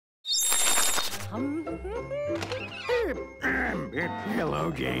Hello,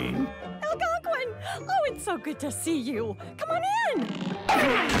 Jane. Algonquin! Oh, it's so good to see you. Come on in.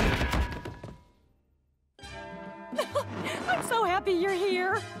 I'm so happy you're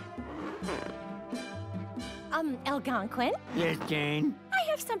here. Algonquin? Yes, Jane? I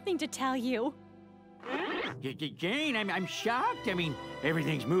have something to tell you. Jane, I'm shocked. I mean,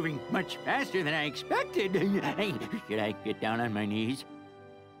 everything's moving much faster than I expected. Hey, should I get down on my knees?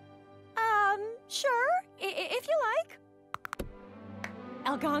 Sure, if you like.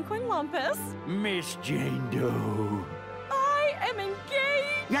 Algonquin Lumpus. Miss Jane Doe. I am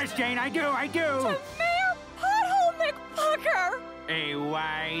engaged. Yes, Jane, I do. To Mayor Pothole McPucker. A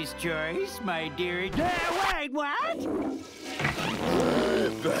wise choice, my dear. Wait, what? There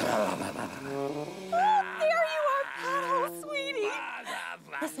you are, Pothole, sweetie.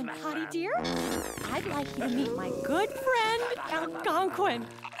 Listen, Potty dear, I'd like you to meet my good friend, Algonquin.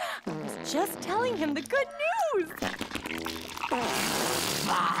 I was just telling him the good news.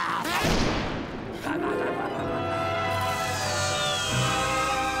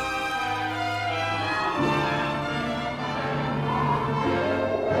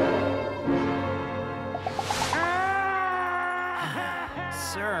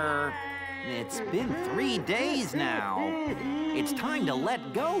 Sir, it's been 3 days now. It's time to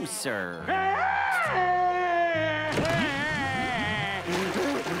let go, sir.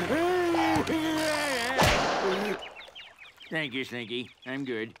 Thank you, Slinky. I'm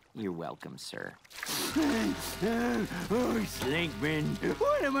good. You're welcome, sir. Oh, Slinkman,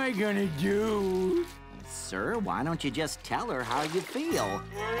 what am I gonna do? Sir, why don't you just tell her how you feel?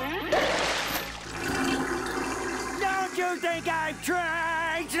 Don't you think I've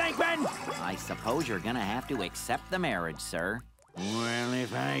tried, Slinkman? I suppose you're gonna have to accept the marriage, sir. Well,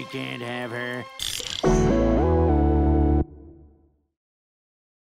 if I can't have her...